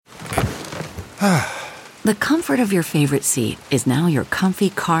The comfort of your favorite seat is now your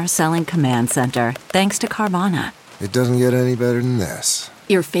comfy car selling command center, thanks to Carvana. It doesn't get any better than this.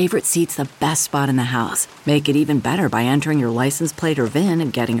 Your favorite seat's the best spot in the house. Make it even better by entering your license plate or VIN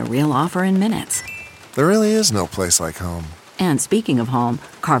and getting a real offer in minutes. There really is no place like home. And speaking of home,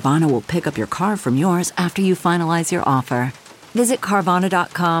 Carvana will pick up your car from yours after you finalize your offer. Visit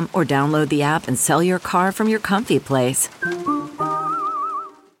Carvana.com or download the app and sell your car from your comfy place.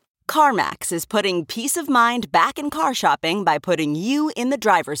 CarMax is putting peace of mind back in car shopping by putting you in the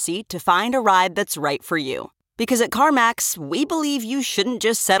driver's seat to find a ride that's right for you. Because at CarMax, we believe you shouldn't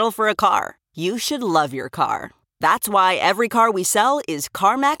just settle for a car. You should love your car. That's why every car we sell is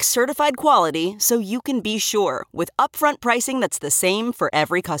CarMax certified quality, so you can be sure with upfront pricing that's the same for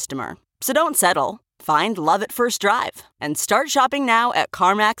every customer. So don't settle. Find love at first drive and start shopping now at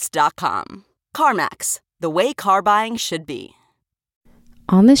CarMax.com. CarMax, the way car buying should be.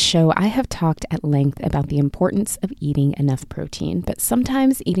 On this show, I have talked at length about the importance of eating enough protein, but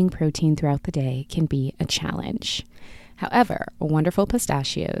sometimes eating protein throughout the day can be a challenge. However, Wonderful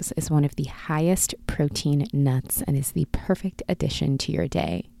Pistachios is one of the highest protein nuts and is the perfect addition to your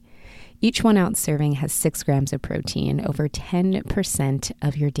day. Each 1 ounce serving has 6 grams of protein, over 10%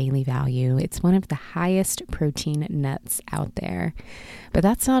 of your daily value. It's one of the highest protein nuts out there. But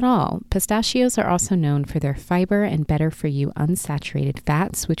that's not all. Pistachios are also known for their fiber and better for you unsaturated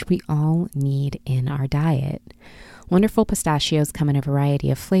fats, which we all need in our diet. Wonderful Pistachios come in a variety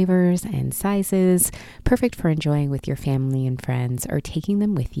of flavors and sizes, perfect for enjoying with your family and friends or taking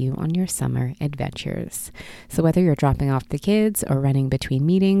them with you on your summer adventures. So whether you're dropping off the kids or running between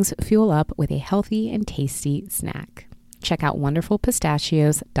meetings, fuel up with a healthy and tasty snack. Check out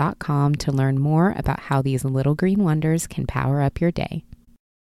wonderfulpistachios.com to learn more about how these little green wonders can power up your day.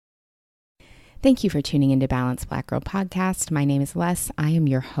 Thank you for tuning into Balanced Black Girl Podcast. My name is Les. I am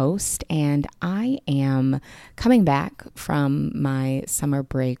your host, and I am coming back from my summer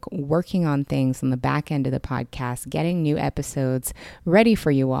break, working on things on the back end of the podcast, getting new episodes ready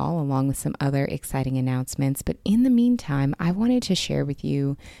for you all, along with some other exciting announcements. But in the meantime, I wanted to share with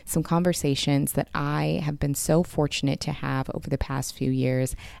you some conversations that I have been so fortunate to have over the past few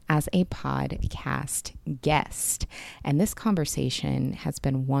years as a podcast guest. And this conversation has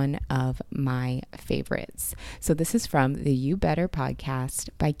been one of my favorites. So this is from the You Better podcast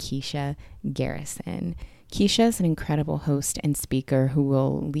by Keisha Garrison. Keisha is an incredible host and speaker who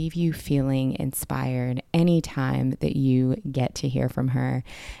will leave you feeling inspired anytime that you get to hear from her.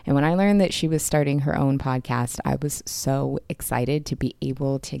 And when I learned that she was starting her own podcast, I was so excited to be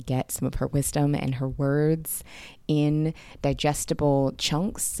able to get some of her wisdom and her words in digestible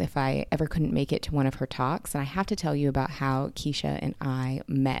chunks if I ever couldn't make it to one of her talks. And I have to tell you about how Keisha and I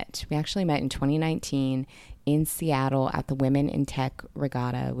met. We actually met in 2019 in Seattle at the Women in Tech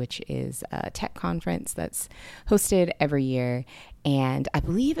Regatta, which is a tech conference that's hosted every year. And I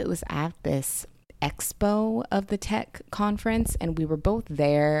believe it was at this expo of the tech conference, and we were both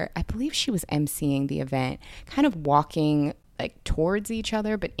there. I believe she was emceeing the event, kind of walking like towards each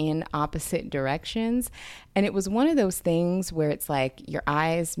other, but in opposite directions. And it was one of those things where it's like your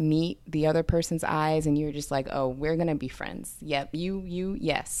eyes meet the other person's eyes and you're just like, oh, we're going to be friends. Yep.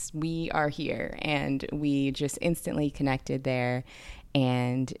 Yes, we are here. And we just instantly connected there.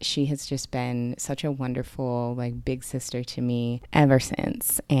 And she has just been such a wonderful, like, big sister to me ever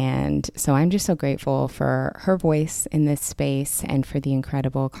since. And so I'm just so grateful for her voice in this space and for the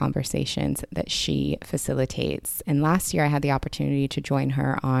incredible conversations that she facilitates. And last year I had the opportunity to join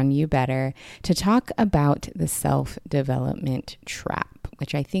her on You Better to talk about the self-development trap,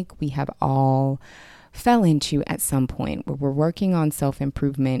 which I think we have all fell into at some point, where we're working on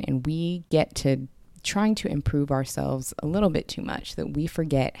self-improvement and we get to trying to improve ourselves a little bit too much, that we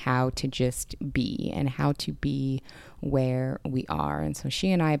forget how to just be and how to be where we are. And so she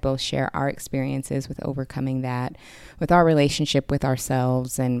and I both share our experiences with overcoming that, with our relationship with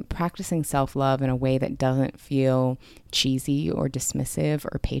ourselves and practicing self-love in a way that doesn't feel cheesy or dismissive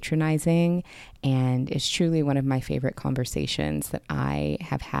or patronizing. And it's truly one of my favorite conversations that I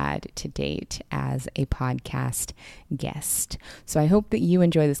have had to date as a podcast guest. So I hope that you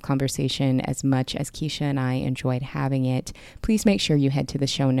enjoy this conversation as much as Keisha and I enjoyed having it. Please make sure you head to the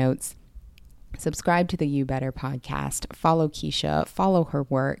show notes, subscribe to the You Better podcast, follow Keisha, follow her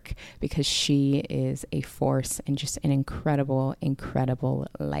work, because she is a force and just an incredible, incredible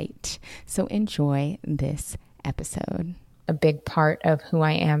light. So enjoy this episode. A big part of who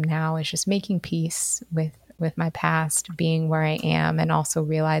I am now is just making peace with my past, being where I am, and also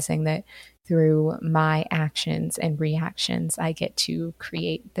realizing that through my actions and reactions, I get to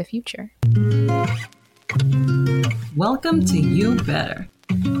create the future. Welcome to You Better,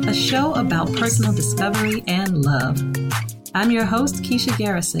 a show about personal discovery and love. I'm your host, Keisha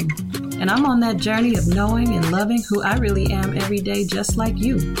Garrison, and I'm on that journey of knowing and loving who I really am every day, just like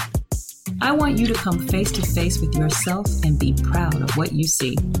you. I want you to come face to face with yourself and be proud of what you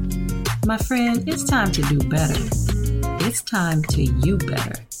see. My friend, it's time to do better. It's time to you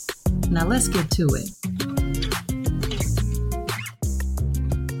better. Now let's get to it.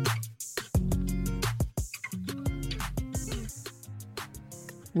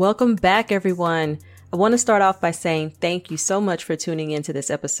 Welcome back, everyone. I want to start off by saying thank you so much for tuning into this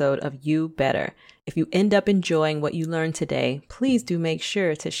episode of You Better. If you end up enjoying what you learned today, please do make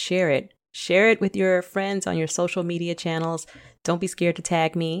sure to share it. Share it with your friends on your social media channels. Don't be scared to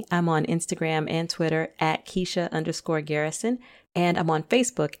tag me. I'm on Instagram and Twitter at Keisha_Garrison, and I'm on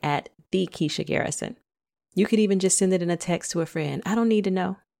Facebook at The Keisha Garrison. You could even just send it in a text to a friend. I don't need to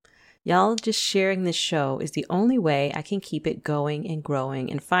know. Y'all just sharing this show is the only way I can keep it going and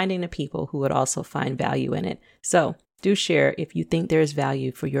growing and finding the people who would also find value in it. So do share if you think there's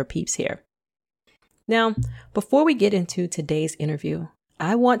value for your peeps here. Now, before we get into today's interview,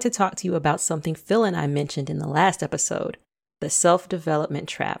 I want to talk to you about something Phil and I mentioned in the last episode, the self-development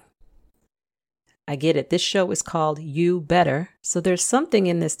trap. I get it. This show is called You Better. So there's something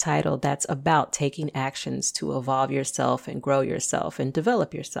in this title that's about taking actions to evolve yourself and grow yourself and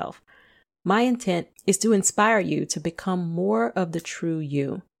develop yourself. My intent is to inspire you to become more of the true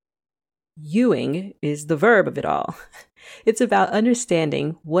you. Youing is the verb of it all. It's about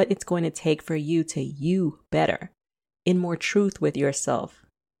understanding what it's going to take for you to you better, in more truth with yourself.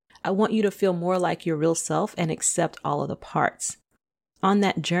 I want you to feel more like your real self and accept all of the parts. On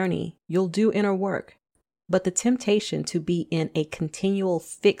that journey, you'll do inner work, but the temptation to be in a continual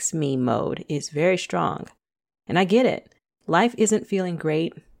fix me mode is very strong. And I get it. Life isn't feeling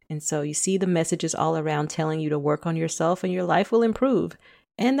great. And so you see the messages all around telling you to work on yourself and your life will improve.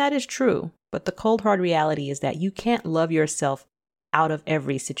 And that is true. But the cold hard reality is that you can't love yourself out of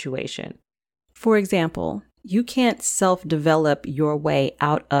every situation. For example, you can't self-develop your way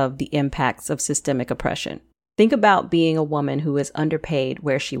out of the impacts of systemic oppression. Think about being a woman who is underpaid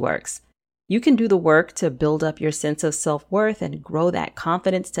where she works. You can do the work to build up your sense of self-worth and grow that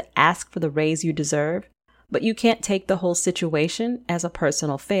confidence to ask for the raise you deserve. But you can't take the whole situation as a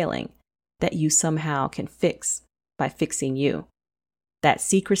personal failing that you somehow can fix by fixing you. That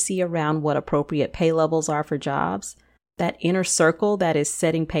secrecy around what appropriate pay levels are for jobs, that inner circle that is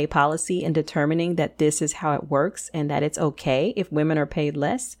setting pay policy and determining that this is how it works and that it's okay if women are paid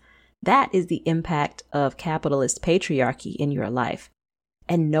less, that is the impact of capitalist patriarchy in your life.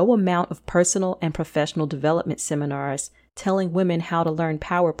 And no amount of personal and professional development seminars telling women how to learn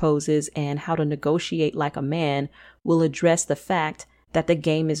power poses and how to negotiate like a man will address the fact that the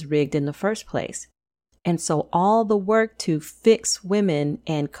game is rigged in the first place. And so all the work to fix women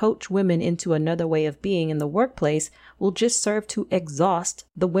and coach women into another way of being in the workplace will just serve to exhaust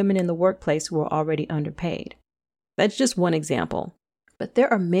the women in the workplace who are already underpaid. That's just one example. But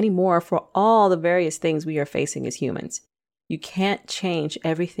there are many more for all the various things we are facing as humans. You can't change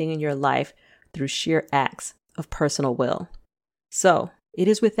everything in your life through sheer acts of personal will. So it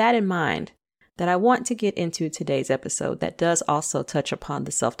is with that in mind that I want to get into today's episode that does also touch upon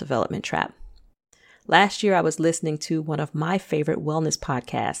the self-development trap. Last year, I was listening to one of my favorite wellness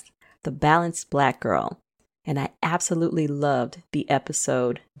podcasts, The Balanced Black Girl, and I absolutely loved the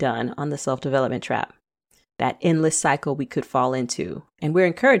episode done on the self-development trap. That endless cycle we could fall into, and we're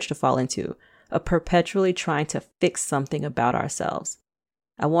encouraged to fall into, of perpetually trying to fix something about ourselves.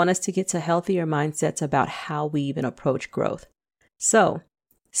 I want us to get to healthier mindsets about how we even approach growth. So,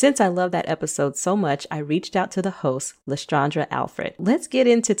 since I love that episode so much, I reached out to the host, Lestraundra Alfred. Let's get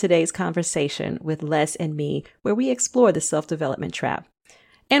into today's conversation with Les and me, where we explore the self-development trap.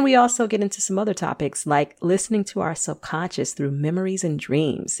 And we also get into some other topics like listening to our subconscious through memories and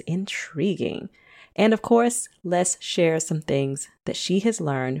dreams. Intriguing. And of course, Les shares some things that she has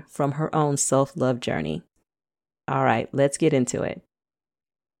learned from her own self-love journey. All right, let's get into it.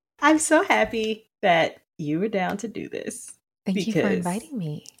 I'm so happy that you were down to do this. Thank you for inviting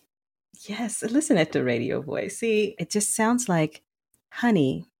me. Yes, listen at the radio voice. See, it just sounds like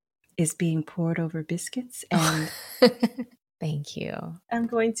honey is being poured over biscuits. And thank you. I'm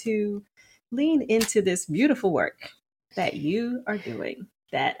going to lean into this beautiful work that you are doing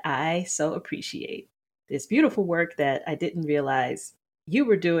that I so appreciate. This beautiful work that I didn't realize you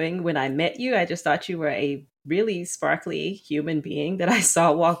were doing when I met you. I just thought you were a really sparkly human being that I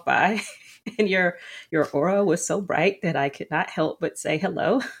saw walk by. And your aura was so bright that I could not help but say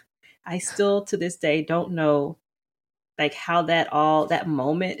hello. I still to this day don't know like how that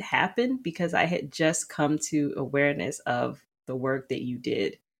moment happened, because I had just come to awareness of the work that you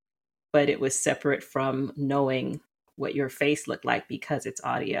did but it was separate from knowing what your face looked like because it's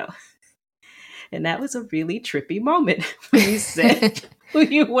audio. And that was a really trippy moment when you said who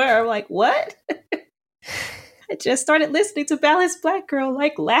you were. I'm like, what? I just started listening to Balanced Black Girl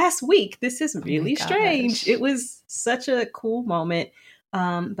like last week. This is really strange. It was such a cool moment.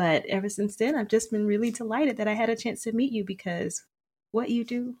 But ever since then, I've just been really delighted that I had a chance to meet you because what you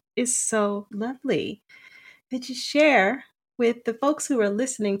do is so lovely. Could you share with the folks who are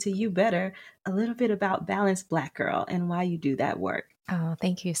listening to You Better a little bit about Balanced Black Girl and why you do that work? Oh,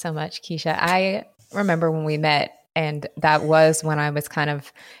 thank you so much, Keisha. I remember when we met, and that was when I was kind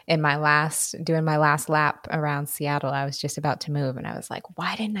of doing my last lap around Seattle. I was just about to move and I was like,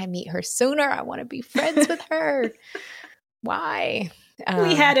 why didn't I meet her sooner? I want to be friends with her. Why?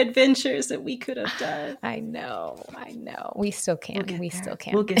 We had adventures that we could have done. I know. We still can. We still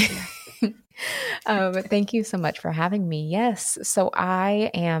can. We'll get there. But thank you so much for having me. Yes. So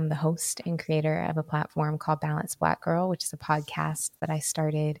I am the host and creator of a platform called Balanced Black Girl, which is a podcast that I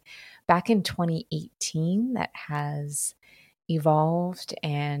started back in 2018 that has evolved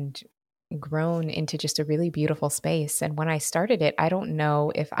and grown into just a really beautiful space. And when I started it, I don't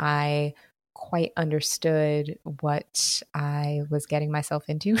know if I quite understood what I was getting myself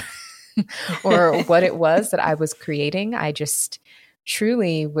into or what it was that I was creating. I just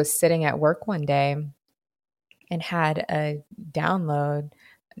truly was sitting at work one day and had a download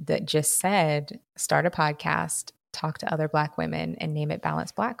that just said, start a podcast, talk to other Black women, and name it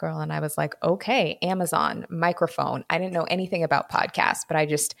Balanced Black Girl. And I was like, okay, Amazon, microphone. I didn't know anything about podcasts, but I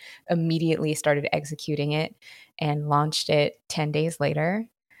just immediately started executing it and launched it 10 days later.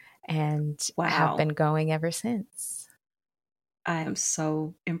 And have been going ever since. I am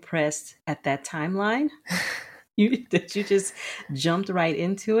so impressed at that timeline. That you just jumped right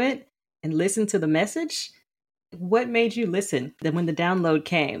into it and listened to the message. What made you listen? Then when the download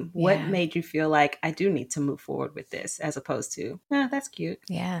came, what made you feel like I do need to move forward with this as opposed to, that's cute.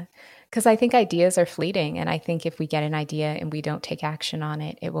 Yeah. Because I think ideas are fleeting. And I think if we get an idea and we don't take action on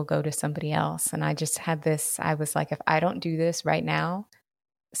it, it will go to somebody else. And I just had this, I was like, if I don't do this right now,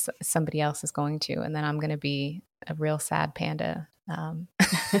 somebody else is going to, and then I'm going to be a real sad panda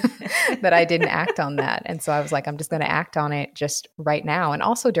that I didn't act on that. And so I was like, I'm just going to act on it just right now. And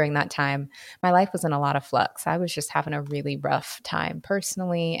also during that time, my life was in a lot of flux. I was just having a really rough time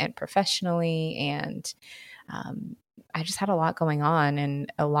personally and professionally. And I just had a lot going on,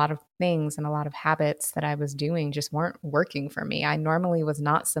 and a lot of things and a lot of habits that I was doing just weren't working for me. I normally was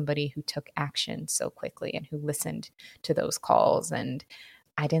not somebody who took action so quickly and who listened to those calls. And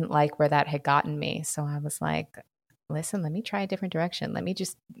I didn't like where that had gotten me. So I was like, listen, let me try a different direction. Let me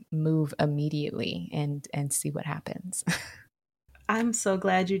just move immediately and see what happens. I'm so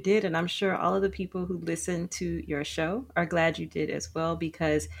glad you did. And I'm sure all of the people who listen to your show are glad you did as well,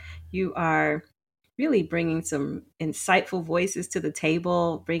 because you are really bringing some insightful voices to the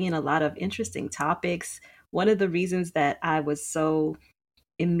table, bringing a lot of interesting topics. One of the reasons that I was so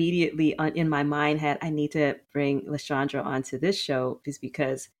immediately in my mind had I need to bring LaShondra onto this show is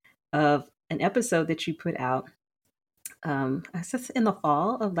because of an episode that you put out I guess in the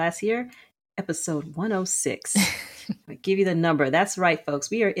fall of last year, episode 106. I give you the number. That's right, folks.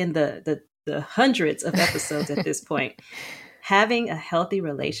 We are in the hundreds of episodes at this point. Having a healthy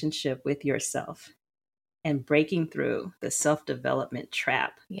relationship with yourself and breaking through the self-development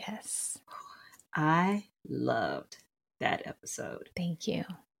trap. Yes. I loved that episode. Thank you.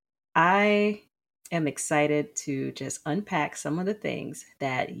 I am excited to just unpack some of the things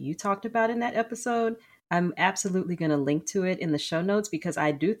that you talked about in that episode. I'm absolutely going to link to it in the show notes because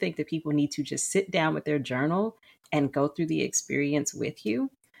I do think that people need to just sit down with their journal and go through the experience with you.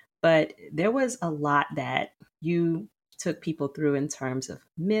 But there was a lot that you took people through in terms of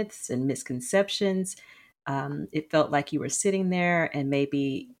myths and misconceptions. It felt like you were sitting there and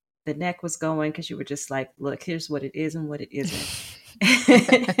maybe the neck was going because you were just like, look, here's what it is and what it isn't.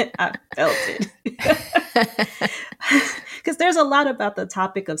 I felt it. Because there's a lot about the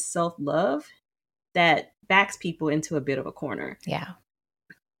topic of self-love that backs people into a bit of a corner. Yeah.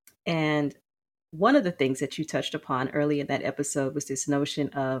 And one of the things that you touched upon early in that episode was this notion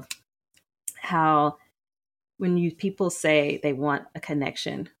of how when people say they want a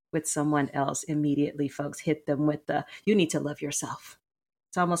connection with someone else, immediately folks hit them with you need to love yourself.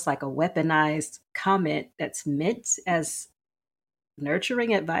 It's almost like a weaponized comment that's meant as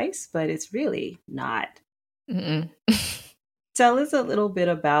nurturing advice, but it's really not. Tell us a little bit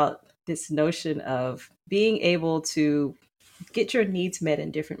about this notion of being able to get your needs met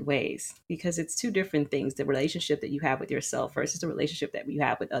in different ways, because it's two different things, the relationship that you have with yourself versus the relationship that you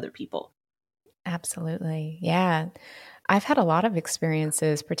have with other people. Absolutely. Yeah. I've had a lot of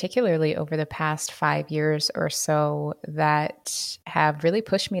experiences, particularly over the past 5 years or so, that have really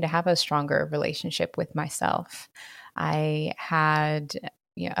pushed me to have a stronger relationship with myself. I had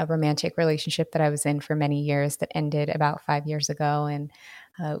a romantic relationship that I was in for many years that ended about 5 years ago. And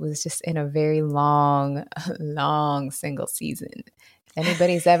it was just in a very long, long single season. If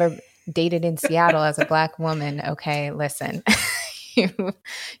anybody's ever dated in Seattle as a Black woman, okay, listen,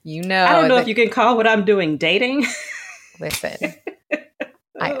 you know. I don't know if you can call what I'm doing dating. Listen,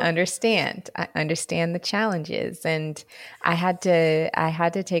 I understand the challenges, and I had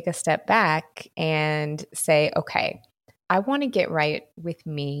to take a step back and say, okay, I want to get right with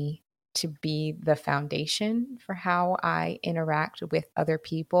me to be the foundation for how I interact with other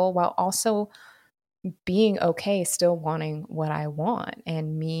people, while also being okay still wanting what I want.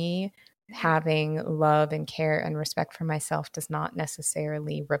 And me having love and care and respect for myself does not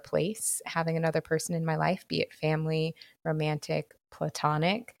necessarily replace having another person in my life, be it family, romantic,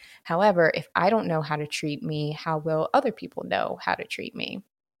 platonic. However, if I don't know how to treat me, how will other people know how to treat me?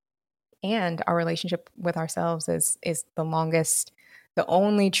 And our relationship with ourselves is the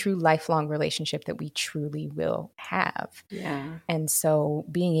only true lifelong relationship that we truly will have. Yeah. And so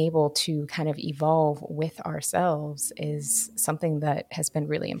being able to kind of evolve with ourselves is something that has been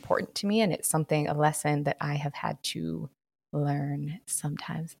really important to me. And it's a lesson that I have had to learn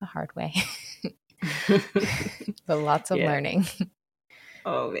sometimes the hard way, but lots of learning.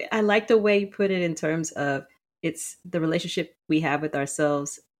 Oh, I like the way you put it in terms of it's the relationship we have with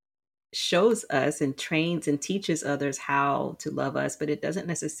ourselves shows us and trains and teaches others how to love us, but it doesn't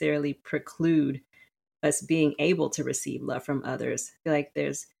necessarily preclude us being able to receive love from others. I feel like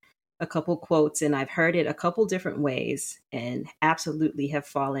there's a couple quotes, and I've heard it a couple different ways, and absolutely have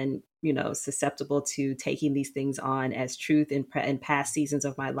fallen, susceptible to taking these things on as truth in past seasons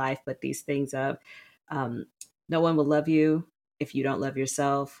of my life. But these things of no one will love you if you don't love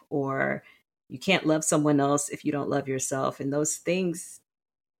yourself, or you can't love someone else if you don't love yourself. And those things,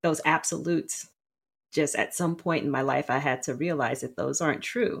 those absolutes, just at some point in my life, I had to realize that those aren't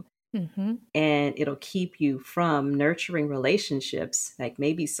true. Mm-hmm. And it'll keep you from nurturing relationships. Like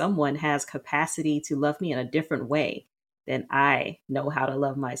maybe someone has capacity to love me in a different way than I know how to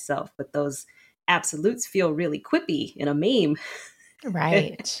love myself. But those absolutes feel really quippy in a meme.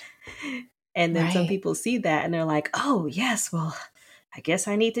 Right. And then some people see that and they're like, oh, yes, well, I guess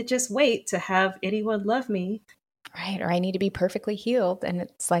I need to just wait to have anyone love me. Right. Or I need to be perfectly healed. And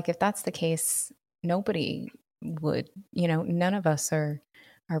it's like, if that's the case, nobody would, none of us are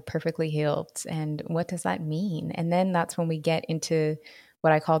perfectly healed. And what does that mean? And then that's when we get into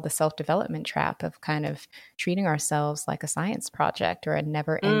what I call the self-development trap of kind of treating ourselves like a science project or a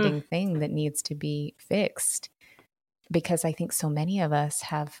never-ending thing that needs to be fixed. Because I think so many of us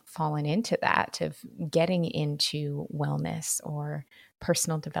have fallen into that of getting into wellness or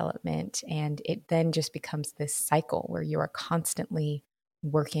personal development. And it then just becomes this cycle where you are constantly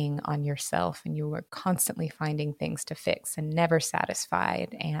working on yourself and you are constantly finding things to fix and never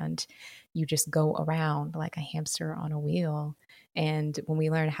satisfied. And you just go around like a hamster on a wheel. And when we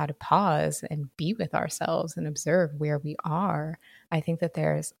learn how to pause and be with ourselves and observe where we are, I think that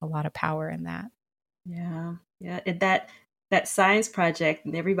there's a lot of power in that. Yeah. Yeah. And that science project,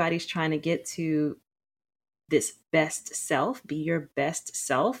 and everybody's trying to get to this best self, be your best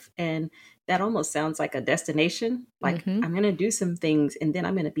self. And that almost sounds like a destination. Like I'm going to do some things and then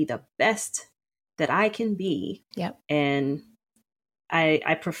I'm going to be the best that I can be. Yep. And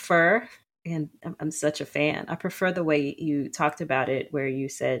I prefer, and I'm such a fan, I prefer the way you talked about it, where you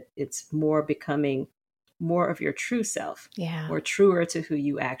said it's more becoming more of your true self, or truer to who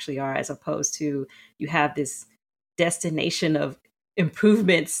you actually are, as opposed to you have this destination of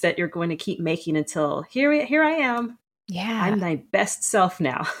improvements that you're going to keep making until here I am. Yeah. I'm my best self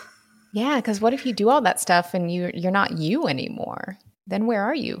now. Yeah. Because what if you do all that stuff and you're not you anymore? Then where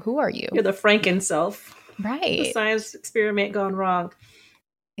are you? Who are you? You're the Franken self. Right. The science experiment gone wrong.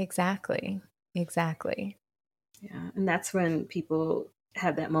 Exactly. Yeah. And that's when people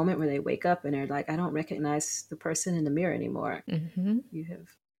have that moment where they wake up and they're like, I don't recognize the person in the mirror anymore. Mm-hmm. You have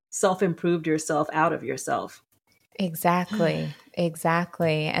self-improved yourself out of yourself. Exactly.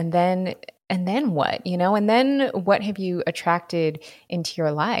 And then what, and then what have you attracted into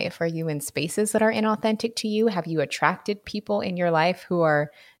your life? Are you in spaces that are inauthentic to you? Have you attracted people in your life who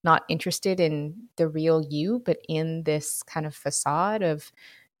are not interested in the real you, but in this kind of facade of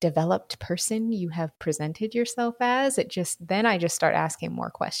developed person you have presented yourself as? Then I just start asking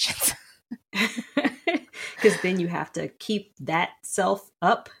more questions. Because then you have to keep that self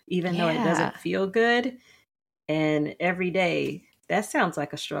up, even though it doesn't feel good. And every day, that sounds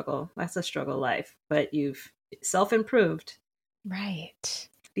like a struggle. That's a struggle life. But you've self-improved. Right.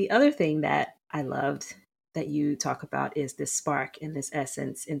 The other thing that I loved that you talk about is this spark and this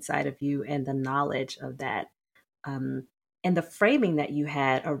essence inside of you and the knowledge of that. And the framing that you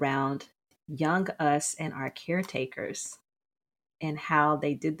had around young us and our caretakers and how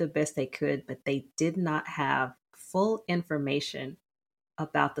they did the best they could, but they did not have full information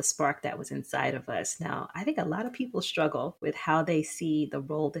about the spark that was inside of us. Now, I think a lot of people struggle with how they see the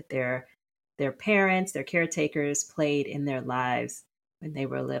role that their parents, their caretakers played in their lives when they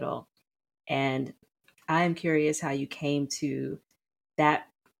were little. And I am curious how you came to that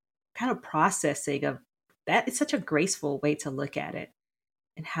kind of processing of that. It's such a graceful way to look at it.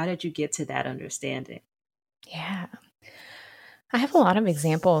 And how did you get to that understanding? Yeah. I have a lot of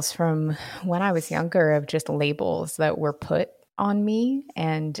examples from when I was younger of just labels that were put on me.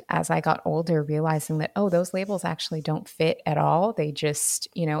 And as I got older, realizing that, oh, those labels actually don't fit at all. They just,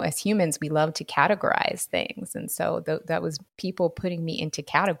 as humans, we love to categorize things. And so that was people putting me into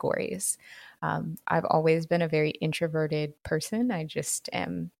categories. I've always been a very introverted person. I just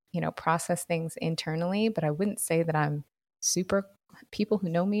am, process things internally, but I wouldn't say that I'm super. People who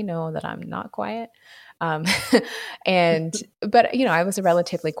know me know that I'm not quiet. But I was a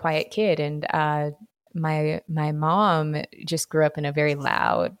relatively quiet kid, and my mom just grew up in a very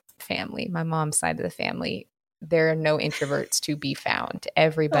loud family. My mom's side of the family, there are no introverts to be found.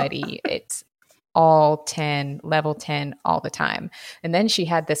 Everybody, it's all 10, level 10 all the time. And then she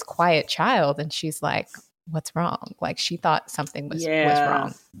had this quiet child, and she's like, what's wrong? Like, she thought something was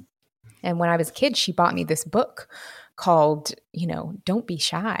wrong. And when I was a kid, she bought me this book called, Don't Be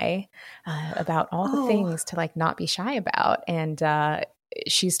Shy, about all the things to not be shy about. And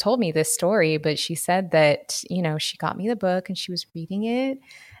she's told me this story, but she said that, she got me the book and she was reading it.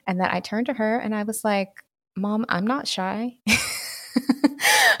 And that I turned to her and I was like, Mom, I'm not shy.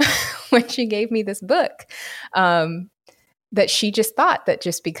 When she gave me this book, that she just thought that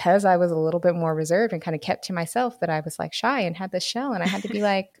just because I was a little bit more reserved and kind of kept to myself, that I was shy and had this shell. And I had to be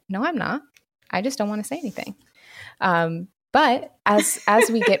like, no, I'm not. I just don't want to say anything. But as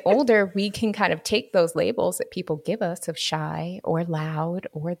we get older, we can kind of take those labels that people give us of shy or loud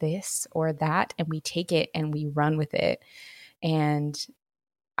or this or that, and we take it and we run with it. And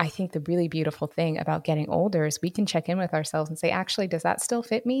I think the really beautiful thing about getting older is we can check in with ourselves and say, actually, does that still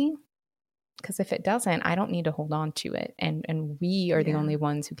fit me? Because if it doesn't, I don't need to hold on to it. And we are the only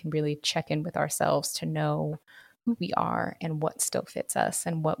ones who can really check in with ourselves to know who we are and what still fits us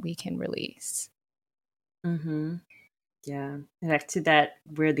and what we can release. Mm-hmm. Yeah. And back to that,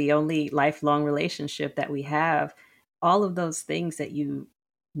 we're the only lifelong relationship that we have. All of those things that you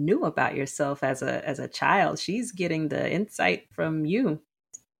knew about yourself as a child, she's getting the insight from you.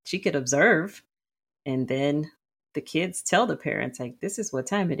 She could observe, and then the kids tell the parents, this is what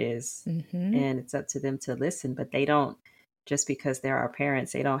time it is. Mm-hmm. And it's up to them to listen, but they don't, just because they're our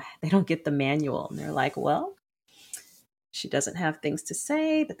parents, they don't get the manual. And they're like, well, she doesn't have things to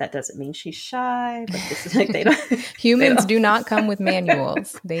say, but that doesn't mean she's shy. But this is they don't. Humans do not come with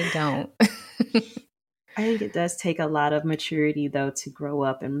manuals. They don't. I think it does take a lot of maturity, though, to grow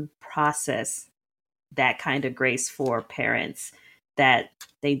up and process that kind of grace for parents, that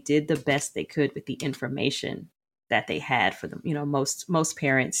they did the best they could with the information that they had for them. Most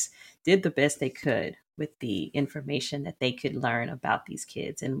parents did the best they could with the information that they could learn about these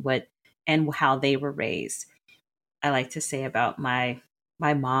kids and how they were raised. I like to say about my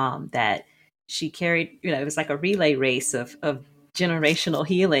mom that she carried, it was like a relay race of generational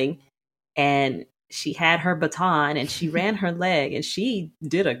healing, and she had her baton and she ran her leg and she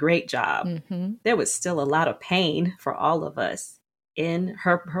did a great job. Mm-hmm. There was still a lot of pain for all of us in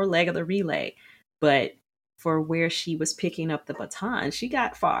her leg of the relay, but for where she was picking up the baton, she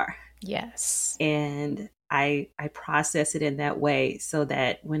got far. Yes. And I process it in that way, so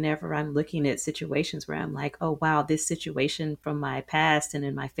that whenever I'm looking at situations where I'm like, oh, wow, this situation from my past and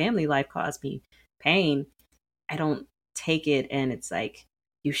in my family life caused me pain, I don't take it and it's like,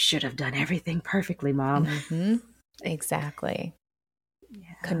 you should have done everything perfectly, Mom. Mm-hmm. Exactly.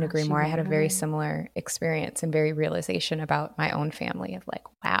 Yeah, couldn't agree more. I had a very similar experience and very realization about my own family of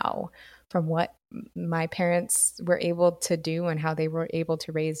wow, from what my parents were able to do and how they were able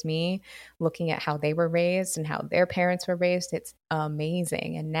to raise me, looking at how they were raised and how their parents were raised, it's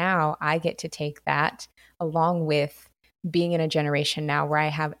amazing. And now I get to take that along with being in a generation now where I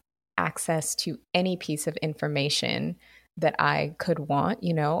have access to any piece of information that I could want.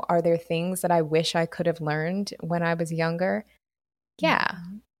 Are there things that I wish I could have learned when I was younger? Yeah.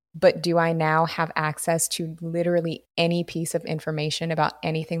 Mm-hmm. But do I now have access to literally any piece of information about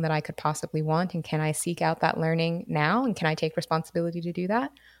anything that I could possibly want? And can I seek out that learning now? And can I take responsibility to do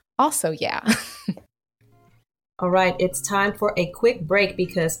that? Also, yeah. All right, it's time for a quick break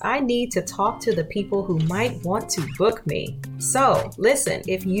because I need to talk to the people who might want to book me. So, listen,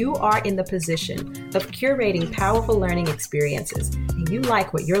 if you are in the position of curating powerful learning experiences and you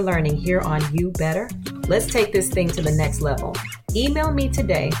like what you're learning here on You Better, let's take this thing to the next level. Email me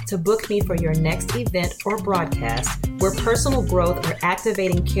today to book me for your next event or broadcast where personal growth or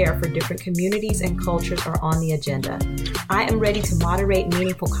activating care for different communities and cultures are on the agenda. I am ready to moderate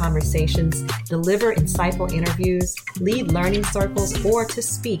meaningful conversations, deliver insightful interviews, lead learning circles, or to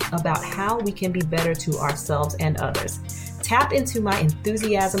speak about how we can be better to ourselves and others. Tap into my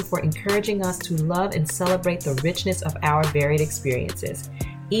enthusiasm for encouraging us to love and celebrate the richness of our varied experiences.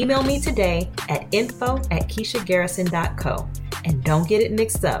 Email me today at info@KeishaGarrison.co. And don't get it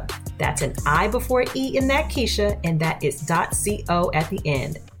mixed up. That's an I before E in that Keisha, and that is .co at the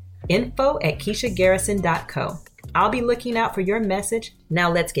end. info@KeishaGarrison.co. I'll be looking out for your message.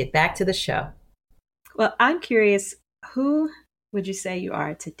 Now let's get back to the show. Well, I'm curious, who would you say you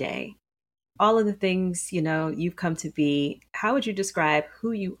are today? All of the things, you've come to be, how would you describe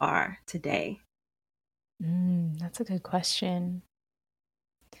who you are today? That's a good question.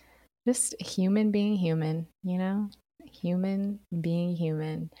 Just human being human, human being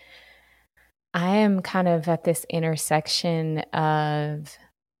human. I am kind of at this intersection of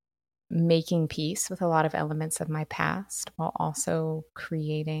making peace with a lot of elements of my past while also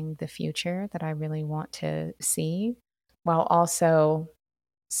creating the future that I really want to see, while also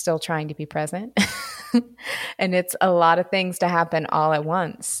still trying to be present. And it's a lot of things to happen all at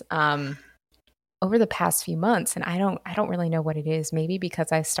once. Over the past few months, and I don't really know what it is, maybe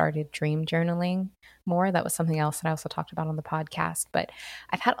because I started dream journaling more. That was something else that I also talked about on the podcast, but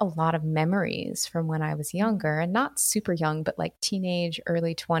I've had a lot of memories from when I was younger, and not super young, but like teenage,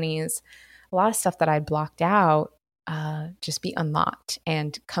 early 20s, a lot of stuff that I blocked out just be unlocked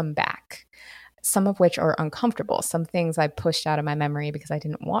and come back. Some of which are uncomfortable. Some things I pushed out of my memory because I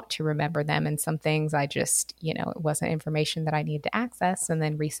didn't want to remember them. And some things I just, it wasn't information that I needed to access. And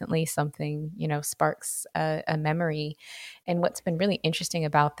then recently something, sparks a memory. And what's been really interesting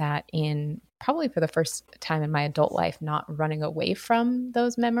about that, in probably for the first time in my adult life, not running away from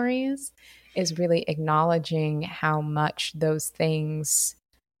those memories, is really acknowledging how much those things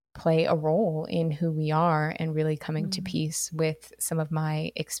play a role in who we are, and really coming to peace with some of my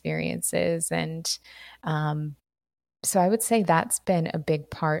experiences. And so I would say that's been a big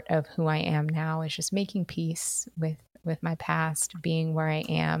part of who I am now, is just making peace with my past, being where I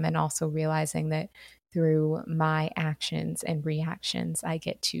am, and also realizing that through my actions and reactions, I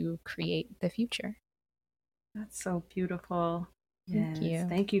get to create the future. That's so beautiful. Thank you.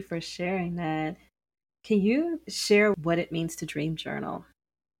 Thank you for sharing that. Can you share what it means to dream journal?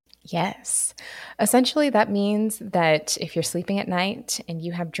 Yes. Essentially, that means that if you're sleeping at night and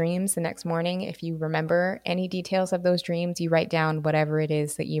you have dreams the next morning, if you remember any details of those dreams, you write down whatever it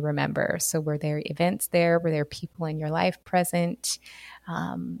is that you remember. So were there events there? Were there people in your life present?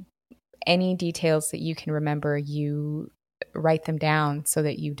 Any details that you can remember, you write them down so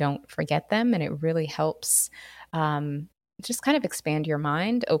that you don't forget them. And it really helps just kind of expand your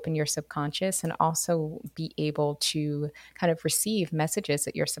mind, open your subconscious, and also be able to kind of receive messages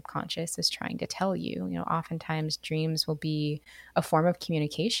that your subconscious is trying to tell you. Oftentimes dreams will be a form of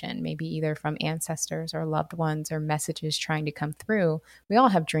communication, maybe either from ancestors or loved ones, or messages trying to come through. We all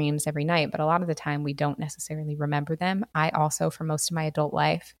have dreams every night, but a lot of the time we don't necessarily remember them. I also, for most of my adult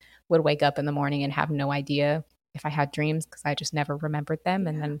life, would wake up in the morning and have no idea if I had dreams, because I just never remembered them.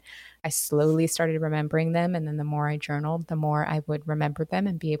 And then I slowly started remembering them. And then the more I journaled, the more I would remember them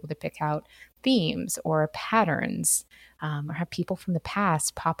and be able to pick out themes or patterns, or have people from the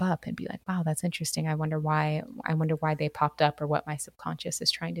past pop up and be like, wow, that's interesting. I wonder why they popped up, or what my subconscious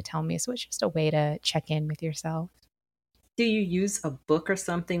is trying to tell me. So it's just a way to check in with yourself. Do you use a book or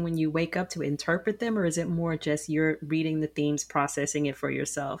something when you wake up to interpret them, or is it more just you're reading the themes, processing it for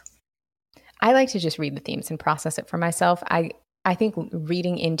yourself? I like to just read the themes and process it for myself. I think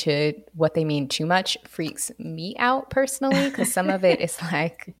reading into what they mean too much freaks me out personally, because some of it is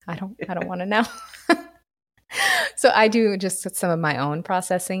like, I don't want to know. So I do just some of my own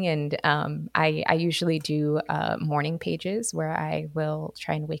processing, and I usually do morning pages where I will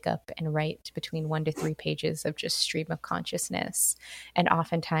try and wake up and write between 1 to 3 pages of just stream of consciousness. And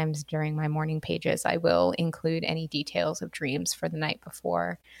oftentimes during my morning pages, I will include any details of dreams for the night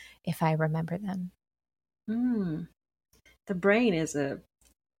before, if I remember them. The brain is a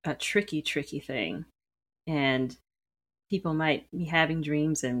tricky thing, and people might be having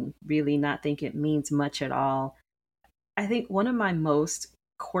dreams and really not think it means much at all. I think one of my most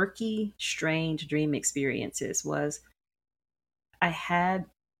quirky, strange dream experiences was, I had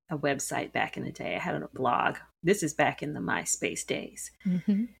a website back in the day. I had a blog This is back in the MySpace days.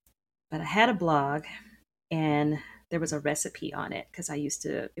 Mm-hmm. But I had a blog, and there was a recipe on it because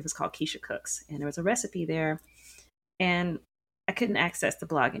it was called Keisha Cooks, and there was a recipe there, and I couldn't access the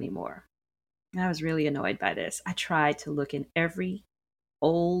blog anymore. And I was really annoyed by this. I tried to look in every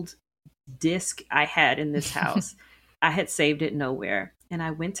old disc I had in this house. I had saved it nowhere, and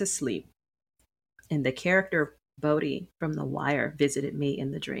I went to sleep, and the character Bodhi from The Wire visited me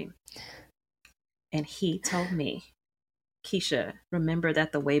in the dream. And he told me, Keisha, remember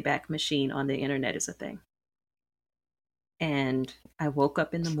that the Wayback Machine on the internet is a thing. And I woke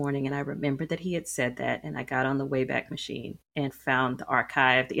up in the morning and I remembered that he had said that. And I got on the Wayback Machine and found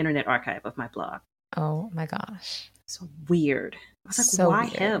the internet archive of my blog. Oh my gosh. So weird. I was like, So why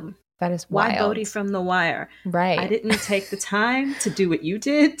weird. him? That is wild. Why Bodhi from The Wire? Right. I didn't take the time to do what you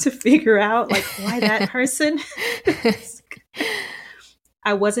did to figure out like why that person.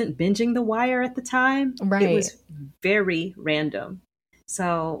 I wasn't binging The Wire at the time. Right. It was very random.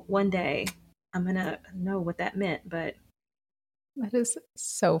 So one day I'm going to know what that meant, but That is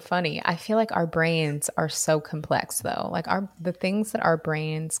so funny. I feel like our brains are so complex though. Like the things that our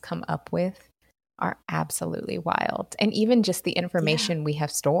brains come up with are absolutely wild. And even just the information we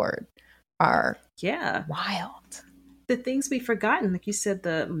have stored are wild. The things we've forgotten, like you said,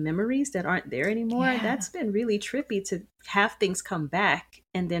 the memories that aren't there anymore, that's been really trippy to have things come back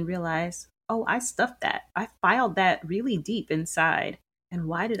and then realize, oh, I stuffed that. I filed that really deep inside. And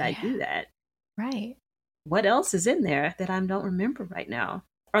why did I do that? Right. What else is in there that I don't remember right now?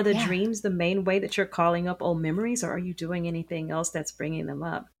 Are the dreams the main way that you're calling up old memories, or are you doing anything else that's bringing them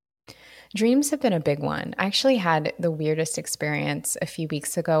up? Dreams have been a big one. I actually had the weirdest experience a few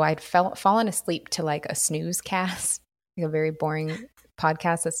weeks ago. I'd fallen asleep to like a snooze cast, like a very boring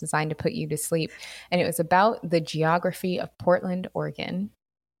podcast that's designed to put you to sleep. And it was about the geography of Portland, Oregon.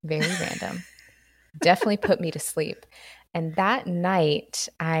 Very random. Definitely put me to sleep. And that night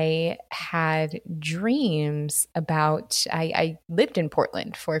I had dreams about, I lived in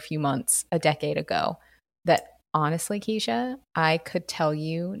Portland for a few months a decade ago that honestly, Keisha, I could tell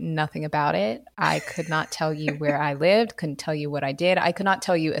you nothing about it. I could not tell you where I lived, couldn't tell you what I did. I could not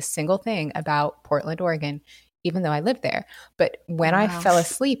tell you a single thing about Portland, Oregon, even though I lived there. But when I fell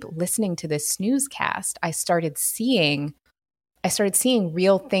asleep listening to this snooze cast, I started seeing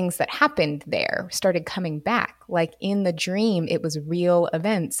real things that happened there, started coming back. Like in the dream, it was real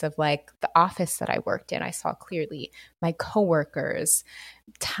events of like the office that I worked in. I saw clearly my coworkers,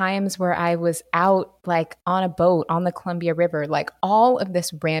 times where I was out like on a boat on the Columbia River, like all of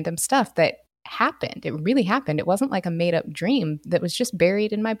this random stuff that happened. It really happened. It wasn't like a made up dream that was just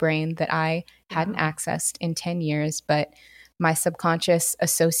buried in my brain that I hadn't accessed in 10 years. But my subconscious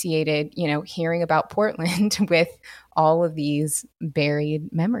associated, hearing about Portland with all of these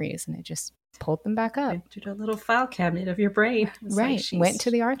buried memories, and it just pulled them back up. Into the little file cabinet of your brain. Right. Went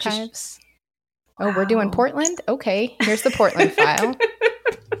to the archives. Oh, we're doing Portland? Okay, here's the Portland file.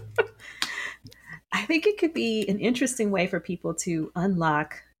 I think it could be an interesting way for people to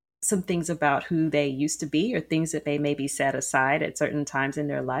unlock some things about who they used to be, or things that they maybe set aside at certain times in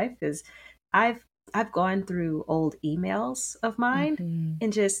their life. Because I've gone through old emails of mine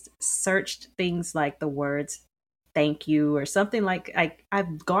and just searched things like the words thank you or something. Like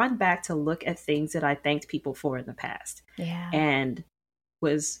I've gone back to look at things that I thanked people for in the past, and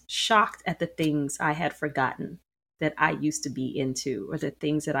was shocked at the things I had forgotten that I used to be into, or the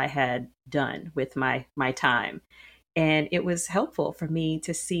things that I had done with my time. And it was helpful for me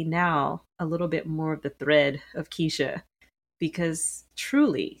to see now a little bit more of the thread of Keisha, because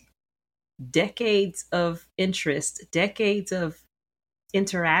truly decades of interest, decades of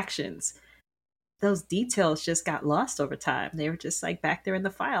interactions, those details just got lost over time. They were just like back there in the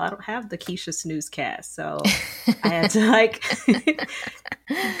file. I don't have the Keisha snooze cast. So I had to like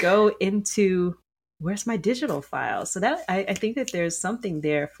go into where's my digital file. So that I think that there's something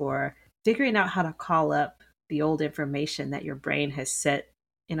there for figuring out how to call up the old information that your brain has set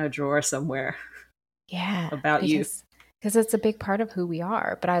in a drawer somewhere. About you. Because it's a big part of who we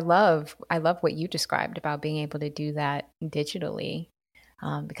are. But I love what you described about being able to do that digitally.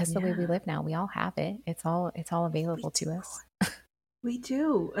 Because the way we live now, we all have it. It's all available to us. We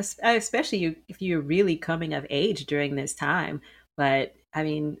do, especially if you're really coming of age during this time. But I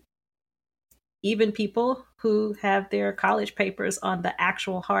mean, even people who have their college papers on the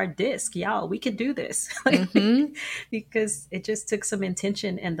actual hard disk, y'all, we could do this. Because it just took some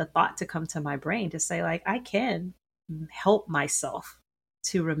intention and the thought to come to my brain to say, like, I can help myself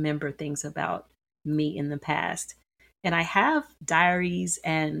to remember things about me in the past. And I have diaries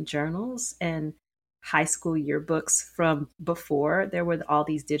and journals, and high school yearbooks from before there were all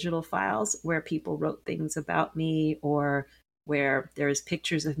these digital files where people wrote things about me, or where there's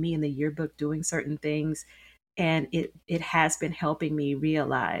pictures of me in the yearbook doing certain things. And it has been helping me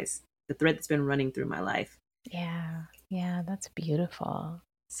realize the thread that's been running through my life. Yeah. Yeah, that's beautiful.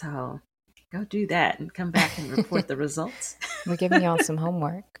 So go do that and come back and report the results. We're giving y'all some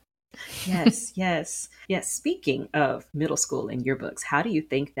homework. Yes, yes. Yes. Speaking of middle school and yearbooks, how do you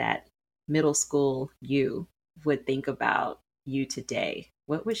think that middle school you would think about you today?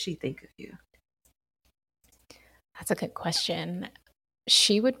 What would she think of you? That's a good question.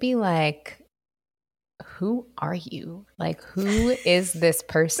 She would be like, who are you? Like, who is this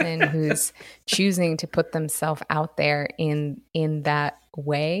person who's choosing to put themselves out there in that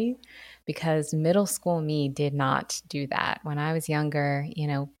way? Because middle school me did not do that. When I was younger,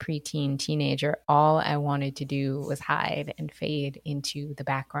 preteen, teenager, all I wanted to do was hide and fade into the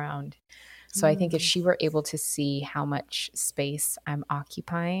background. So I think if she were able to see how much space I'm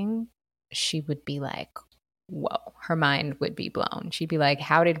occupying, she would be like, whoa, her mind would be blown. She'd be like,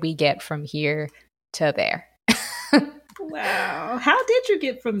 how did we get from here to there? Wow. How did you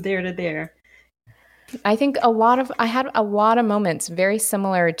get from there to there? I think I had a lot of moments very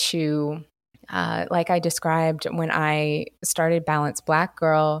similar to, like I described when I started Balanced Black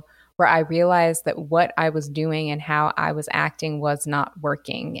Girl, where I realized that what I was doing and how I was acting was not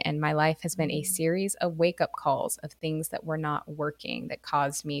working. And my life has been a series of wake-up calls of things that were not working that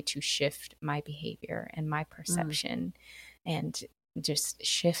caused me to shift my behavior and my perception. And just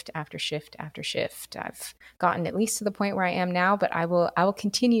shift after shift after shift. I've gotten at least to the point where I am now, but I will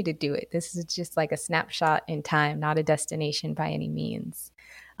continue to do it. This is just like a snapshot in time, not a destination by any means.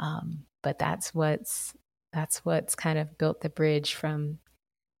 But that's what's kind of built the bridge from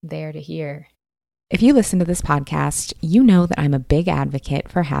there to here. If you listen to this podcast, you know that I'm a big advocate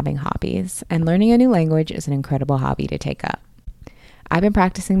for having hobbies, and learning a new language is an incredible hobby to take up. I've been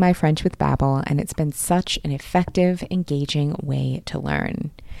practicing my French with Babbel, and it's been such an effective, engaging way to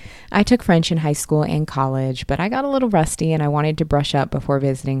learn. I took French in high school and college, but I got a little rusty and I wanted to brush up before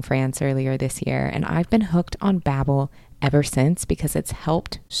visiting France earlier this year, and I've been hooked on Babbel ever since because it's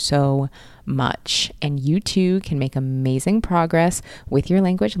helped so much. And you too can make amazing progress with your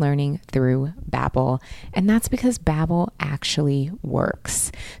language learning through Babbel. And that's because Babbel actually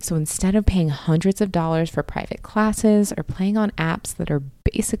works. So instead of paying hundreds of dollars for private classes or playing on apps that are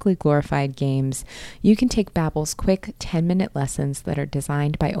basically glorified games, you can take Babbel's quick 10-minute lessons that are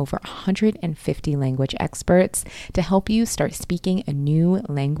designed by over 150 language experts to help you start speaking a new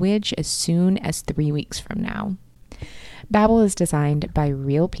language as soon as 3 weeks from now. Babbel is designed by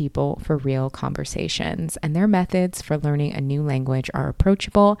real people for real conversations, and their methods for learning a new language are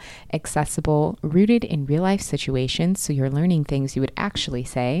approachable, accessible, rooted in real-life situations, so you're learning things you would actually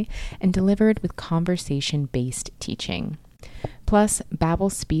say, and delivered with conversation-based teaching. Plus,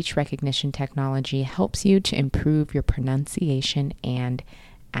 Babbel's speech recognition technology helps you to improve your pronunciation and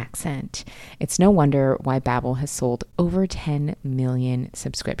accent. It's no wonder why Babbel has sold over 10 million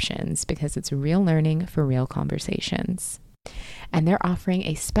subscriptions, because it's real learning for real conversations. And they're offering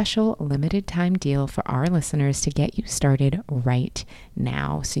a special limited time deal for our listeners to get you started right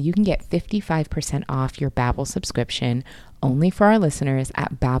now. So you can get 55% off your Babbel subscription only for our listeners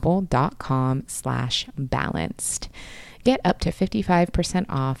at babbel.com/balanced. Get up to 55%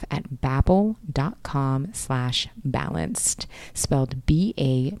 off at babbel.com/balanced, spelled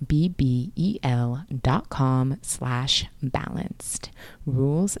BABBEL.com/balanced.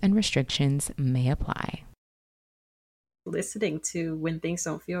 Rules and restrictions may apply. Listening to when things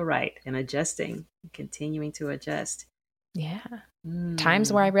don't feel right and adjusting, continuing to adjust. Yeah.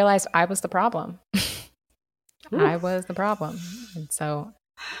 Times where I realized I was the problem. I was the problem. And so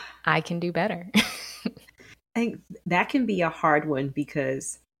I can do better. I think that can be a hard one,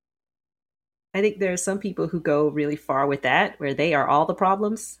 because I think there are some people who go really far with that, where they are all the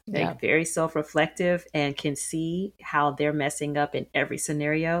problems. They're very self-reflective and can see how they're messing up in every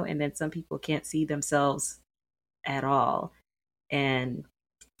scenario. And then some people can't see themselves at all. And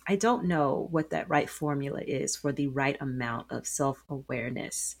I don't know what that right formula is for the right amount of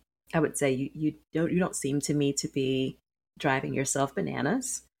self-awareness. I would say you don't seem to me to be driving yourself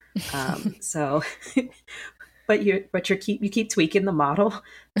bananas. So, but you keep tweaking the model.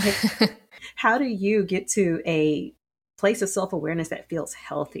 Like, how do you get to a place of self-awareness that feels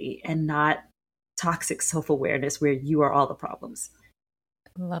healthy and not toxic self-awareness where you are all the problems?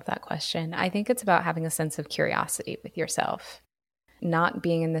 Love that question. I think it's about having a sense of curiosity with yourself, not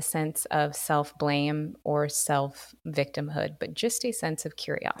being in the sense of self-blame or self-victimhood, but just a sense of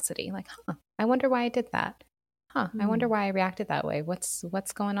curiosity. Like, I wonder why I did that. I wonder why I reacted that way. What's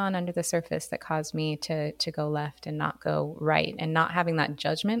going on under the surface that caused me to go left and not go right, and not having that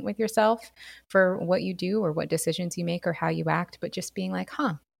judgment with yourself for what you do or what decisions you make or how you act, but just being like,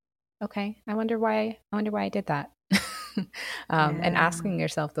 okay, I wonder why I did that. And asking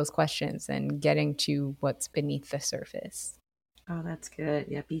yourself those questions and getting to what's beneath the surface. Oh, that's good.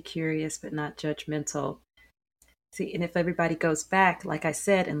 Yeah, be curious, but not judgmental. See, and if everybody goes back, like I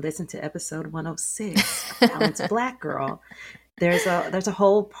said, and listen to episode 106, Balanced Black Girl, there's a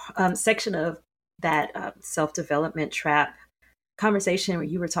whole section of that self-development trap conversation where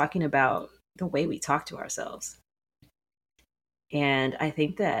you were talking about the way we talk to ourselves. And I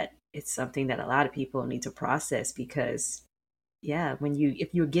think that it's something that a lot of people need to process, because if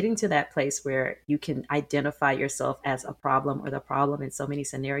you're getting to that place where you can identify yourself as a problem or the problem in so many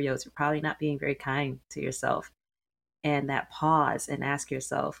scenarios, you're probably not being very kind to yourself. And that pause and ask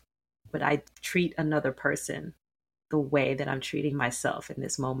yourself, would I treat another person the way that I'm treating myself in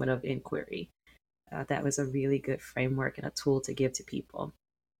this moment of inquiry? That was a really good framework and a tool to give to people.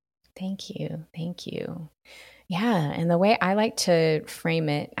 Thank you. Yeah. And the way I like to frame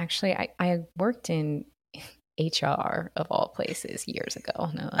it, actually, I worked in HR of all places years ago.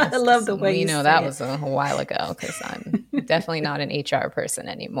 No, I love the way that was a while ago, because I'm definitely not an HR person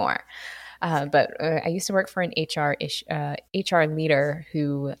anymore. But I used to work for an HR leader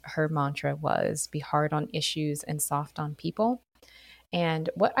who her mantra was be hard on issues and soft on people. And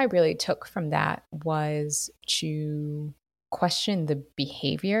what I really took from that was to question the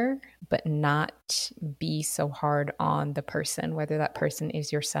behavior, but not be so hard on the person, whether that person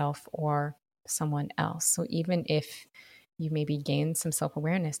is yourself or someone else. So even if you maybe gain some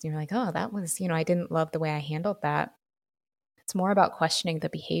self-awareness and you're like, oh, that was, I didn't love the way I handled that. It's more about questioning the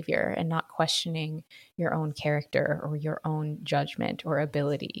behavior and not questioning your own character or your own judgment or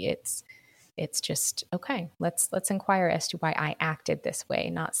ability. It's just, okay, let's inquire as to why I acted this way,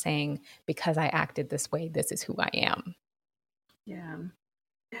 not saying because I acted this way, this is who I am. Yeah.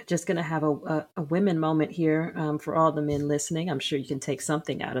 Just going to have a women moment here for all the men listening. I'm sure you can take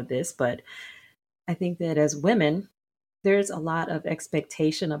something out of this, but I think that as women, there's a lot of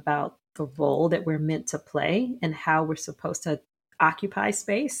expectation about the role that we're meant to play and how we're supposed to occupy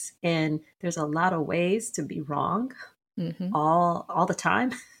space. And there's a lot of ways to be wrong all the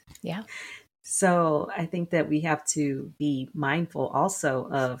time. Yeah. So I think that we have to be mindful also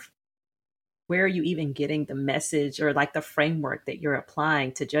of where are you even getting the message or like the framework that you're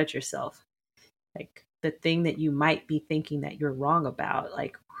applying to judge yourself? Like the thing that you might be thinking that you're wrong about,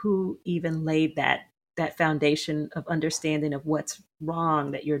 like who even laid that foundation of understanding of what's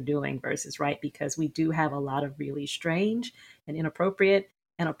wrong that you're doing versus right? Because we do have a lot of really strange and inappropriate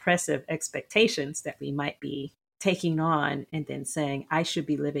and oppressive expectations that we might be taking on and then saying, I should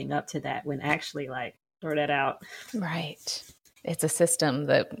be living up to that, when actually, like, throw that out. Right. It's a system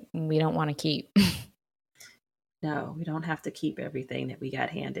that we don't want to keep. No, we don't have to keep everything that we got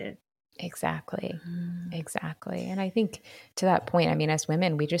handed. Exactly. And I think to that point, I mean, as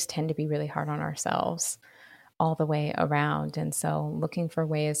women, we just tend to be really hard on ourselves all the way around. And so looking for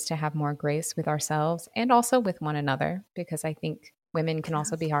ways to have more grace with ourselves and also with one another, because I think women can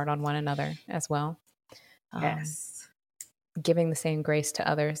also be hard on one another as well. Yes. Giving the same grace to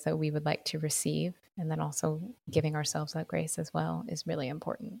others that we would like to receive, and then also giving ourselves that grace as well, is really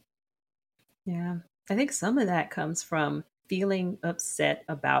important. Yeah. I think some of that comes from feeling upset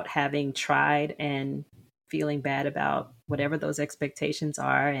about having tried and feeling bad about whatever those expectations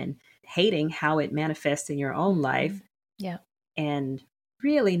are and hating how it manifests in your own life. Yeah. And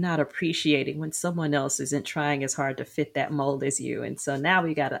really not appreciating when someone else isn't trying as hard to fit that mold as you. And so now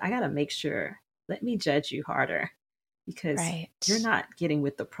I gotta make sure, let me judge you harder, because you're not getting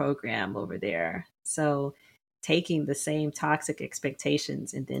with the program over there. So taking the same toxic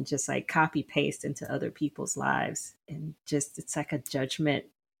expectations and then just like copy paste into other people's lives, and just, it's like a judgment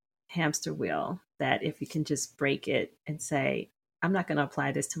hamster wheel that if you can just break it and say, I'm not going to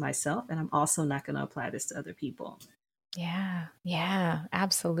apply this to myself, and I'm also not going to apply this to other people. Yeah,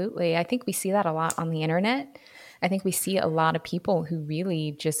 absolutely. I think we see that a lot on the internet. I think we see a lot of people who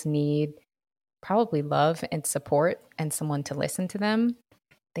really just need probably love and support and someone to listen to them.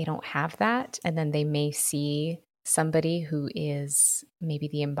 They don't have that. And then they may see somebody who is maybe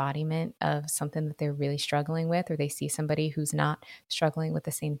the embodiment of something that they're really struggling with, or they see somebody who's not struggling with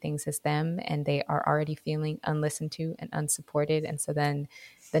the same things as them, and they are already feeling unlistened to and unsupported. And so then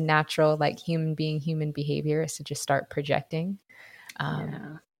the natural, like, human behavior is to just start projecting.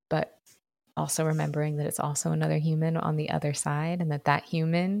 But also remembering that it's also another human on the other side, and that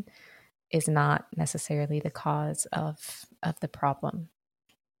human is not necessarily the cause of the problem.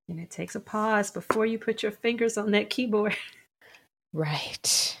 And it takes a pause before you put your fingers on that keyboard.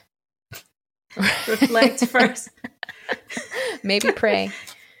 Right. Reflect first. Maybe pray.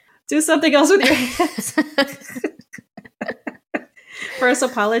 Do something else with your hands. First,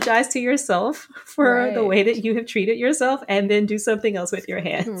 apologize to yourself for the way that you have treated yourself, and then do something else with your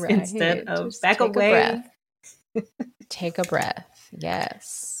hands instead of just back away. Take a breath.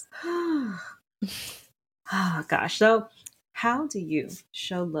 Yes. Oh, gosh. So, how do you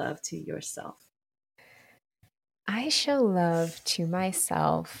show love to yourself? I show love to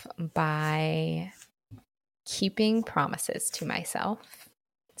myself by keeping promises to myself.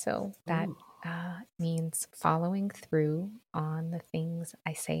 So that means following through on the things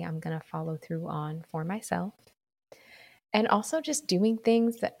I say I'm going to follow through on for myself. And also just doing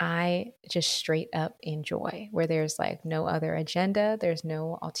things that I just straight up enjoy, where there's like no other agenda. There's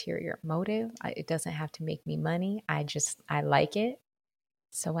no ulterior motive. It doesn't have to make me money. I like it.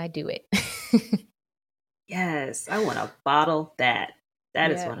 So I do it. Yes, I want to bottle that.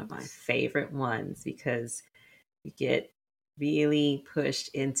 That is one of my favorite ones, because you get really pushed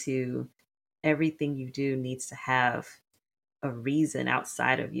into everything you do needs to have a reason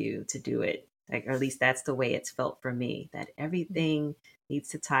outside of you to do it. Like, or at least that's the way it's felt for me, that everything needs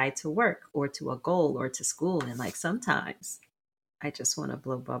to tie to work or to a goal or to school. And like, sometimes I just want to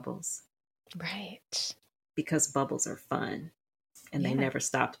blow bubbles. Right. Because bubbles are fun, and they never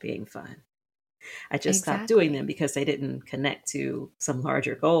stopped being fun. I just stopped doing them because they didn't connect to some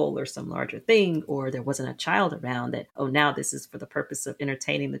larger goal or some larger thing, or there wasn't a child around that, oh, now this is for the purpose of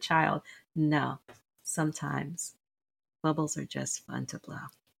entertaining the child. No, sometimes bubbles are just fun to blow.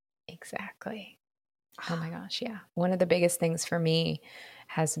 Exactly. Oh my gosh. Yeah. One of the biggest things for me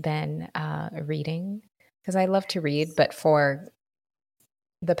has been reading, because I love to read, but for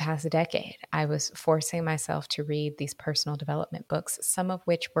the past decade, I was forcing myself to read these personal development books, some of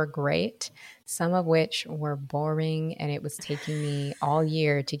which were great, some of which were boring, and it was taking me all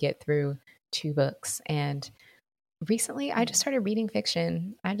year to get through 2 books. And recently, I just started reading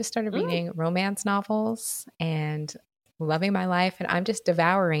fiction. I just started reading romance novels and loving my life, and I'm just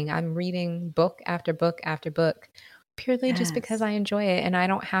devouring. I'm reading book after book after book, purely just because I enjoy it, and I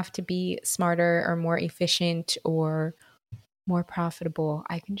don't have to be smarter or more efficient or more profitable.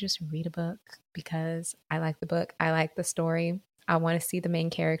 I can just read a book because I like the book. I like the story. I want to see the main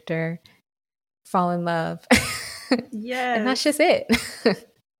character fall in love. Yes. And that's just it.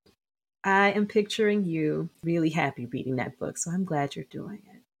 I am picturing you really happy reading that book, so I'm glad you're doing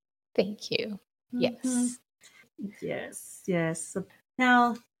it. Thank you. Yes. Yes. So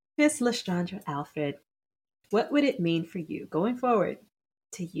now, Miss LaShondra Alfred, what would it mean for you going forward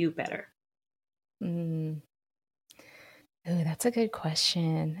to you better? Oh, that's a good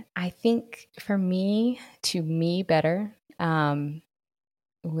question. I think for me, to me better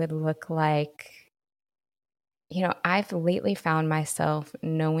would look like, I've lately found myself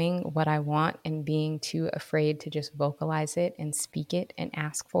knowing what I want and being too afraid to just vocalize it and speak it and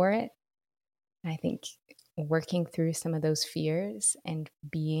ask for it. And I think working through some of those fears and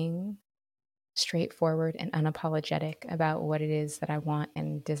being straightforward and unapologetic about what it is that I want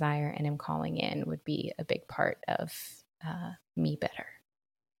and desire and am calling in would be a big part of me better.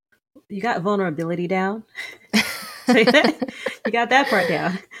 You got vulnerability down. You got that part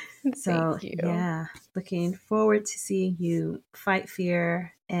down. So yeah, looking forward to seeing you fight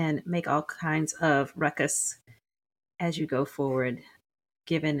fear and make all kinds of ruckus as you go forward,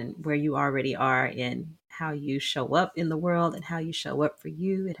 given where you already are in how you show up in the world and how you show up for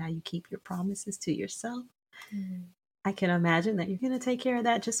you and how you keep your promises to yourself. I can imagine that you're going to take care of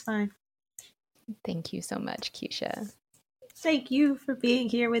that just fine. Thank you so much, Keisha. Thank you for being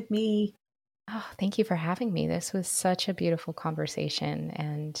here with me. Oh, thank you for having me. This was such a beautiful conversation,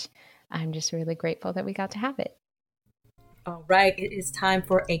 and I'm just really grateful that we got to have it. All right, it is time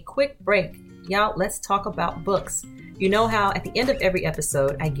for a quick break. Y'all, let's talk about books. You know how at the end of every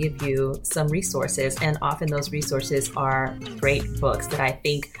episode, I give you some resources, and often those resources are great books that I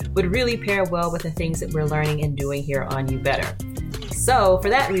think would really pair well with the things that we're learning and doing here on You Better. So for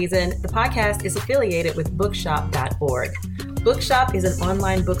that reason, the podcast is affiliated with bookshop.org. Bookshop is an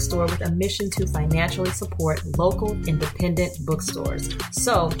online bookstore with a mission to financially support local independent bookstores.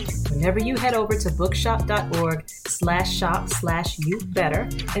 So whenever you head over to bookshop.org/shop/youbetter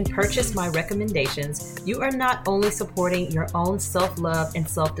and purchase my recommendations, you are not only supporting your own self-love and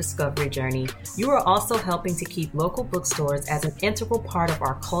self-discovery journey, you are also helping to keep local bookstores as an integral part of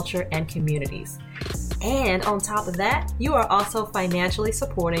our culture and communities. And on top of that, you are also financially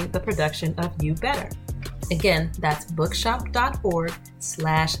supporting the production of You Better. Again, that's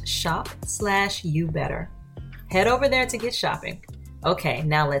bookshop.org/shop/youbetter. Head over there to get shopping. Okay,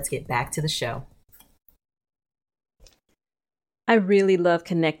 now let's get back to the show. I really love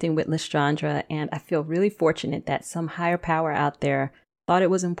connecting with Lestraundra, and I feel really fortunate that some higher power out there thought it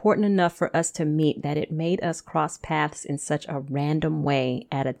was important enough for us to meet that it made us cross paths in such a random way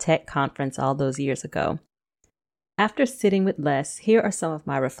at a tech conference all those years ago. After sitting with Les, here are some of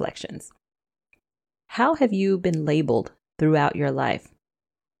my reflections. How have you been labeled throughout your life?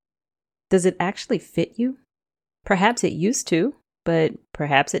 Does it actually fit you? Perhaps it used to, but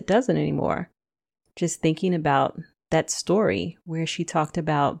perhaps it doesn't anymore. Just thinking about that story where she talked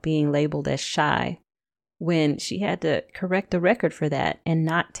about being labeled as shy when she had to correct the record for that and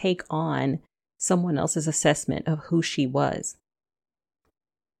not take on someone else's assessment of who she was.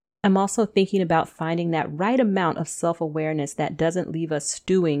 I'm also thinking about finding that right amount of self-awareness that doesn't leave us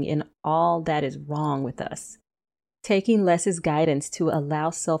stewing in all that is wrong with us. Taking Les's guidance to allow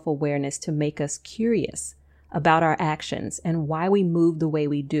self-awareness to make us curious about our actions and why we move the way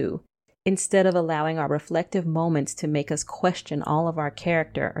we do, instead of allowing our reflective moments to make us question all of our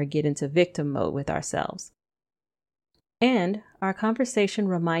character or get into victim mode with ourselves. And our conversation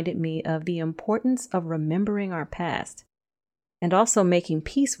reminded me of the importance of remembering our past and also making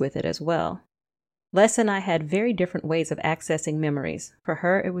peace with it as well. Les and I had very different ways of accessing memories. For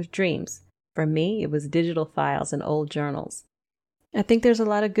her, it was dreams. For me, it was digital files and old journals. I think there's a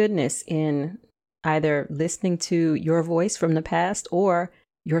lot of goodness in either listening to your voice from the past or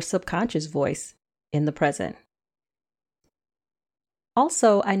your subconscious voice in the present.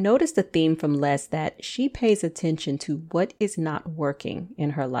 Also, I noticed a theme from Les that she pays attention to what is not working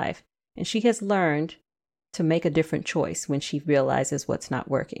in her life, and she has learned to make a different choice when she realizes what's not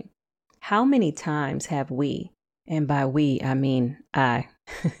working. How many times have we, and by we, I mean I,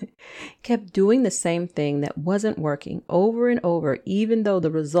 kept doing the same thing that wasn't working over and over, even though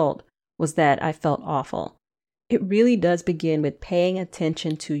the result was that I felt awful? It really does begin with paying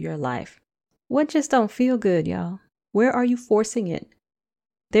attention to your life. What just don't feel good, y'all? Where are you forcing it?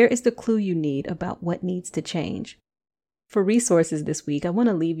 There is the clue you need about what needs to change. For resources this week, I want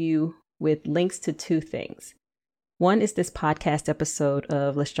to leave you with links to two things. One is this podcast episode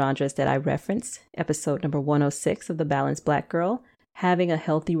of Lestraundra's that I referenced, episode number 106 of The Balanced Black Girl, Having a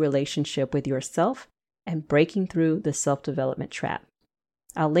Healthy Relationship with Yourself and Breaking Through the Self-Development Trap.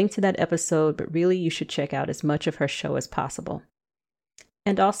 I'll link to that episode, but really you should check out as much of her show as possible.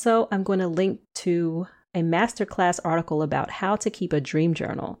 And also, I'm going to link to a masterclass article about how to keep a dream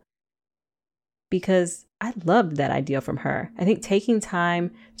journal, because I loved that idea from her. I think taking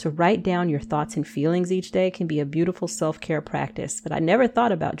time to write down your thoughts and feelings each day can be a beautiful self-care practice, but I never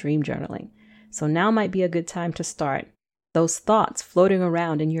thought about dream journaling. So now might be a good time to start. Those thoughts floating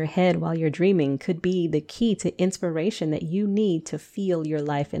around in your head while you're dreaming could be the key to inspiration that you need to feel your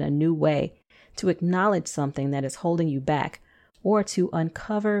life in a new way, to acknowledge something that is holding you back, or to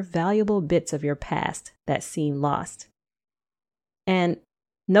uncover valuable bits of your past that seem lost. And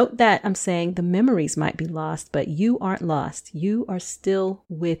note that I'm saying the memories might be lost, but you aren't lost. You are still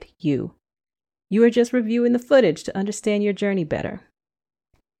with you. You are just reviewing the footage to understand your journey better.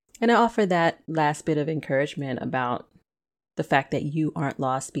 And I offer that last bit of encouragement about the fact that you aren't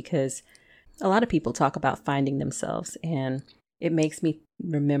lost, because a lot of people talk about finding themselves, and it makes me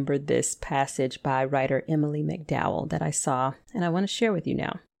remember this passage by writer Emily McDowell that I saw, and I want to share with you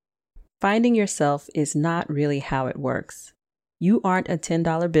now. Finding yourself is not really how it works. You aren't a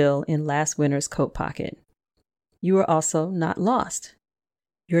 $10 bill in last winter's coat pocket. You are also not lost.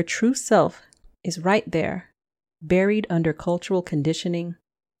 Your true self is right there, buried under cultural conditioning,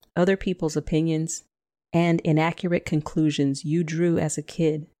 other people's opinions, and inaccurate conclusions you drew as a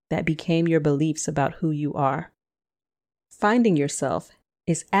kid that became your beliefs about who you are. Finding yourself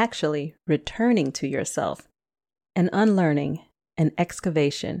is actually returning to yourself, an unlearning, an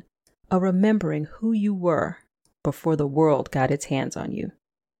excavation, a remembering who you were before the world got its hands on you.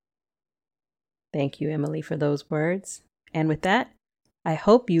 Thank you, Emily, for those words. And with that, I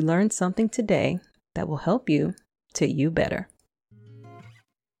hope you learned something today that will help you to you better.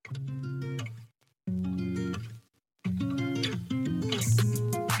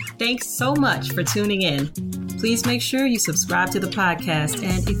 Thanks so much for tuning in. Please make sure you subscribe to the podcast,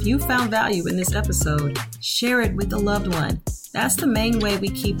 and if you found value in this episode, share it with a loved one. That's the main way we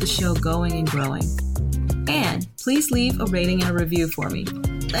keep the show going and growing. And please leave a rating and a review for me.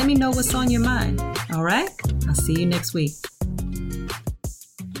 Let me know what's on your mind. All right? I'll see you next week.